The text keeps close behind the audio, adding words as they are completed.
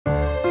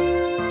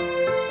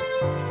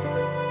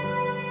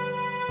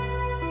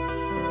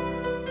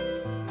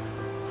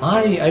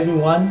Hi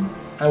everyone,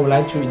 I would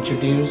like to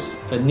introduce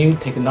a new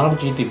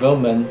technology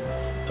development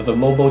of a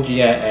mobile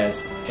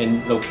GIS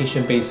and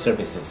location-based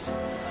services.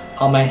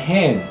 On my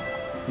hand,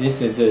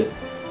 this is an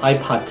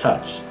iPod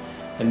Touch,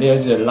 and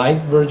there's a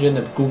light version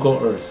of Google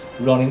Earth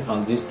running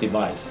on this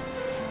device.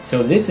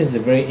 So this is a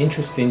very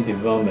interesting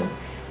development.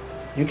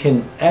 You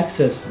can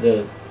access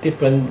the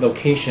different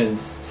locations,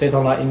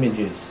 satellite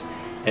images,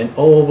 and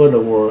all over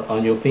the world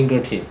on your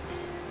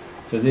fingertips.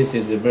 So this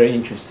is very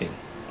interesting.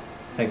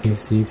 Thank you.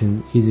 So you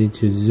can easy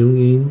to zoom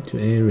in to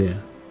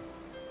area,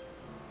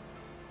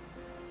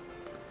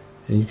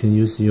 and you can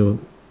use your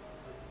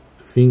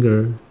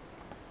finger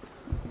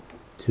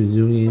to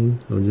zoom in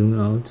or zoom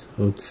out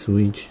or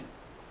switch.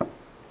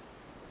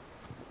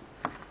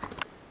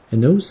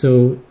 And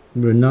also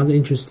another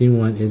interesting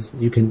one is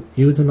you can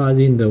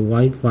utilizing the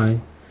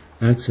Wi-Fi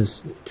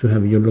access to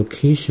have your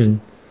location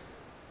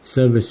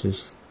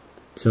services.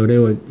 So they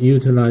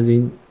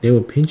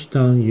will pinch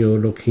down your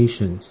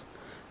locations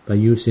by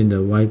using the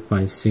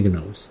Wi-Fi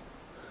signals.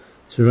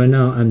 So right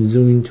now I'm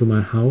zooming to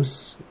my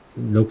house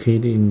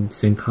located in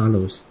San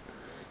Carlos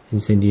in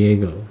San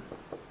Diego.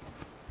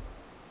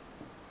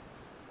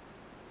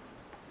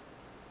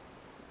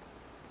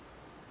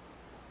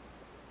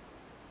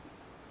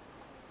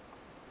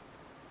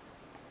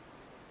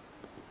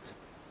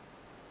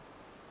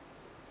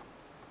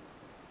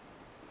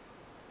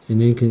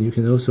 And then you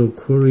can also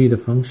query the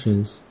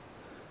functions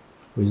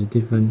with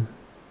different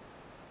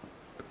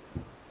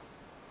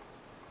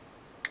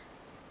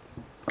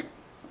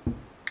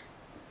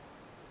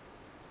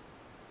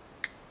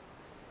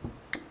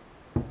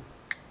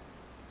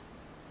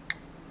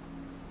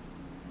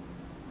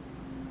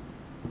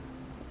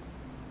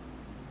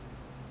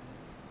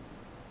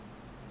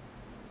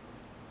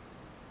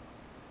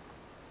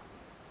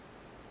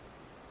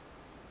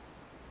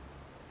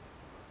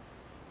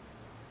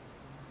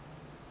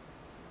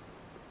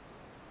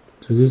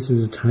So this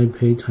is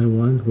Taipei,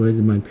 Taiwan, where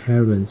my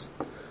parents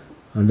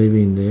are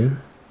living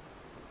there.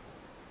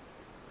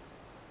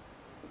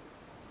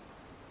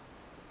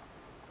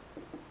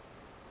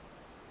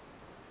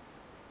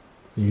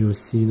 You will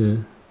see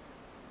the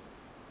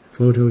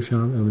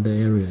Photoshop of the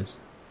areas.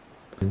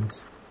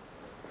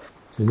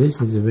 So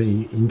this is a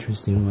very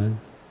interesting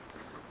one.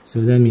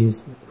 So that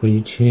means when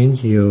you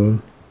change your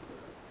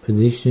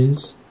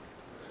positions,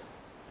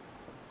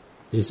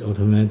 it's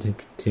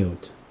automatic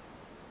tilt.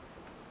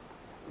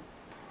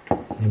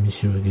 Let me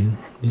show again.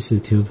 This is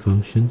tilt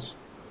functions.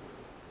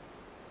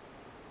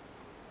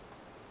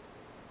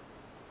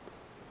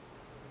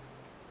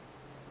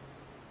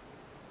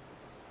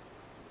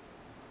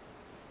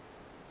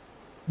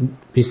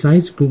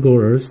 Besides Google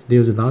Earth,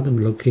 there's a lot of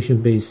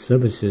location-based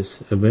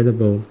services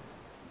available.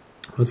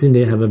 I think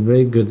they have a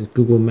very good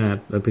Google Map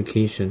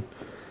application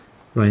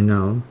right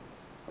now.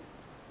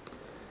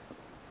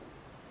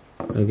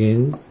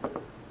 Again,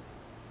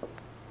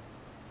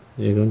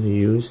 they're going to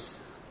use.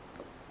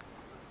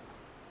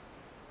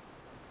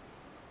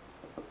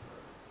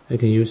 I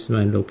can use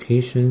my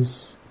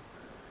locations,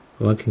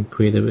 or I can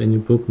create any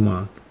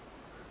bookmark.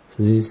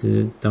 So this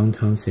is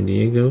downtown San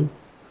Diego.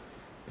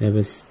 They have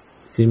a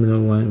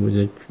similar one with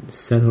the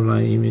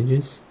satellite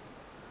images.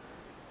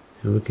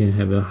 And we can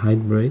have a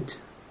hybrid.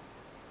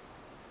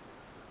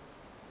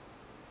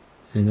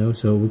 And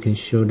also we can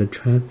show the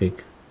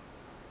traffic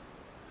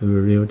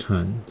in real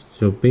time.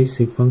 So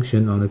basic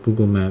function on the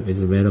Google Map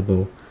is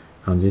available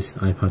on this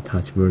iPod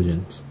Touch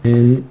version.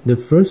 And the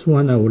first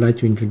one I would like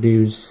to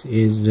introduce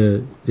is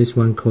this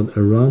one called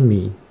Around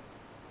Me.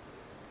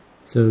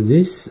 So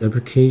this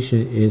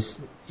application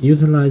is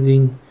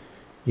utilizing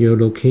your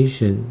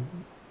location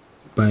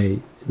by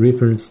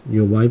reference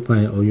your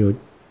Wi-Fi or your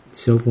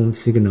cell phone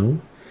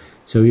signal.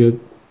 So you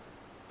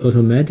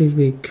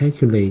automatically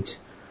calculate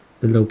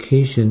the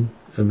location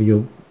of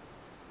your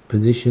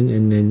position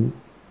and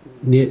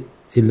then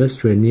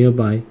illustrate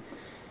nearby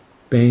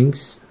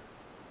banks.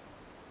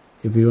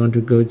 If you want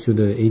to go to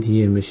the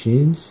ATM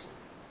machines,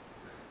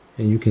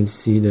 and you can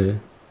see the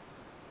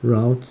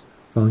route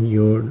from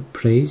your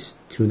place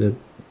to the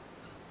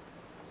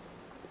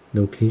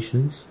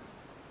locations.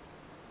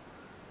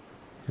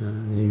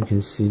 And you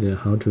can see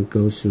how to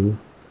go through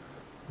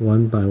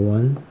one by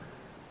one,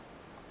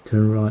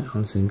 turn right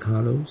on San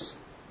Carlos.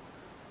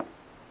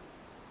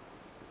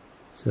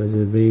 So it's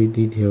a very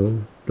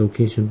detailed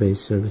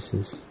location-based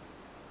services.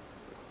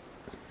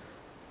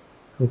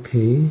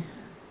 Okay,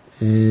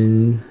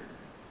 and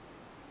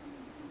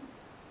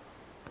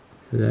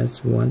so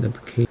that's one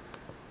application.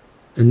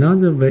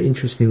 Another very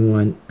interesting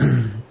one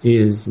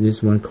is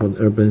this one called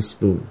Urban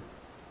Spoon.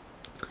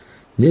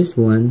 This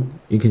one,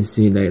 you can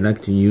see they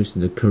like to use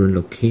the current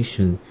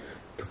location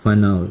to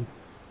find out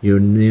your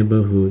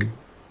neighborhood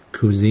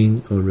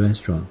cuisine or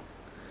restaurant.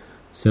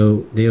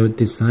 So they have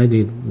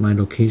decided my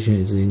location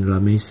is in La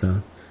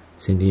Mesa,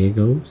 San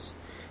Diego,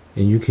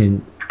 and you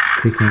can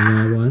click on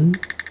that one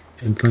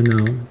and find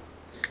out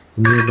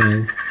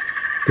nearby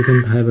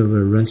different type of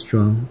a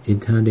restaurant,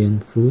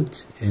 Italian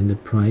food, and the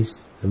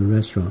price of a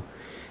restaurant.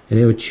 And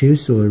they will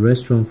choose a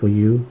restaurant for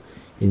you.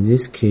 In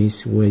this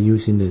case, we're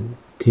using the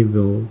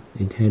Tivo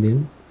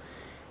Italian,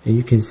 and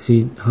you can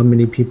see how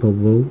many people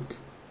vote.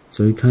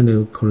 So it kind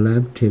of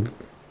collaborative.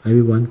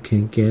 Everyone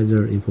can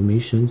gather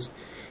information,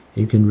 and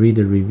you can read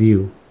the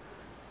review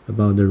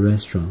about the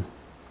restaurant.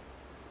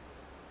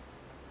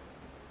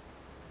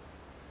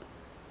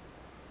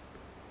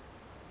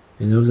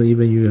 And also,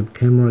 even you have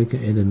camera, you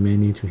can add a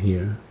menu to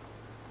here.